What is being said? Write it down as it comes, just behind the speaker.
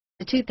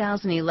The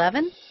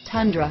 2011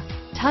 Tundra.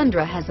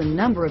 Tundra has a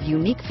number of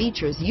unique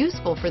features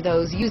useful for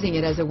those using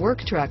it as a work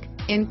truck,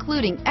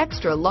 including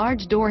extra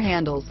large door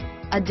handles,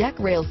 a deck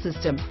rail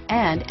system,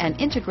 and an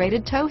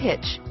integrated tow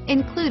hitch.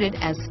 Included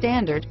as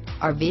standard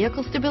are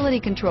vehicle stability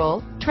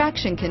control,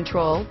 traction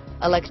control,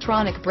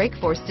 electronic brake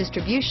force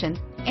distribution,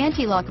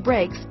 anti-lock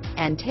brakes,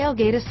 and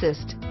tailgate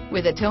assist.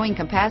 With a towing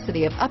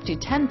capacity of up to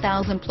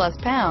 10,000 plus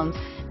pounds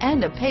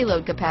and a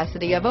payload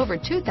capacity of over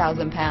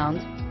 2,000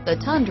 pounds, the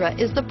Tundra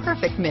is the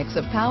perfect mix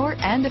of power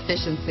and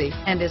efficiency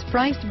and is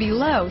priced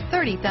below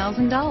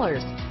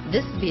 $30,000.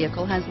 This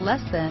vehicle has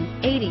less than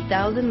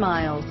 80,000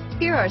 miles.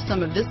 Here are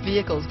some of this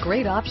vehicle's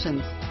great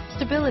options: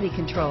 stability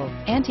control,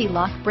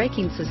 anti-lock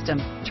braking system,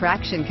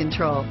 traction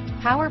control,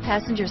 power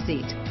passenger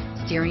seat,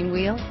 steering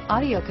wheel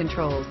audio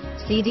controls,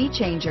 CD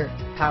changer,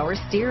 power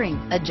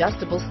steering,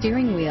 adjustable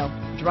steering wheel,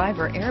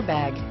 driver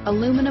airbag,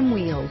 aluminum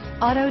wheels,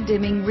 auto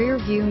dimming rear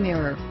view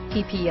mirror,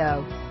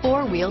 PPO,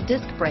 four-wheel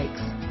disc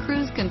brakes,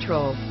 cruise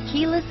control,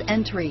 keyless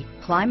entry,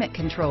 climate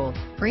control,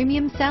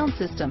 premium sound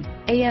system,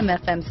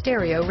 AM/FM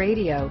stereo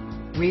radio,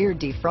 rear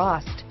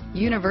defrost,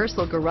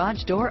 universal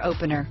garage door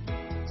opener,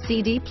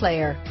 CD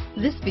player.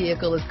 This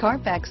vehicle is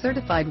CARFAX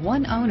certified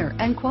one owner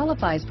and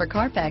qualifies for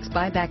CARFAX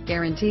buyback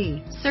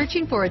guarantee.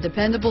 Searching for a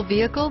dependable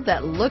vehicle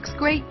that looks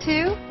great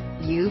too?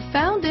 You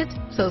found it,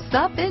 so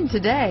stop in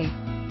today.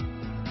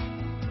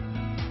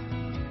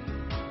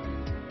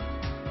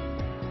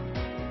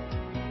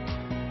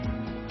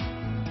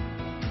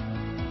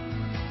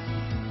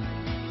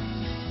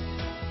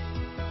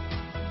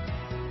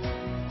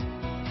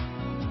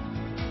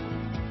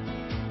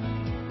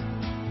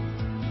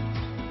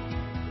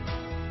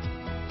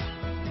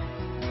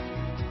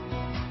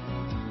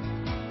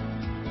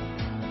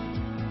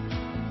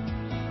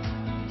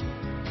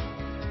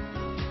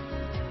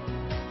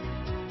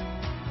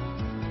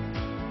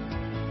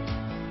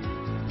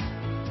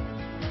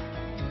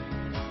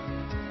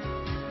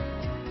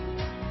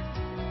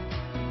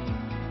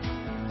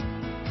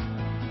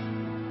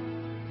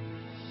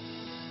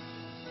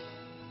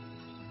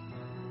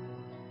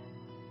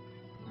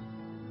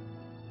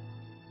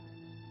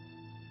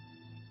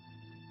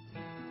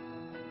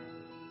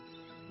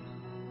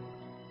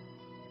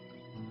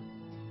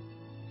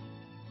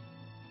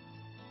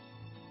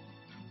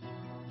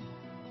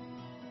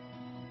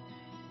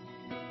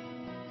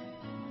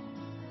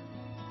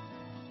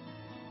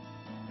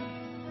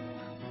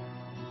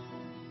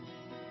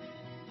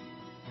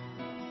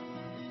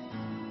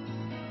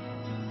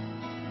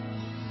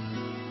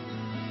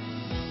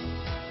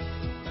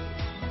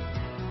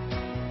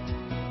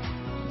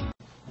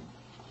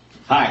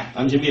 Hi,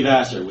 I'm Jimmy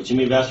Vasser with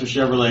Jimmy Vasser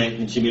Chevrolet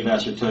and Jimmy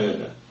Vasser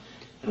Toyota,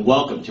 and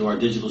welcome to our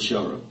digital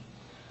showroom.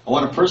 I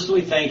want to personally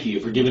thank you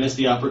for giving us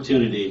the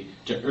opportunity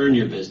to earn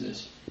your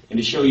business and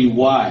to show you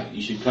why you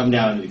should come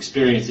down and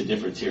experience the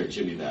difference here at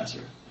Jimmy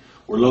Vasser.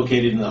 We're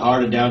located in the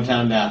heart of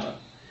downtown Napa.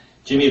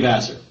 Jimmy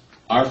Vasser,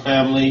 our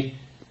family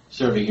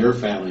serving your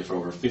family for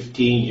over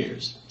 15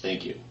 years.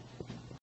 Thank you.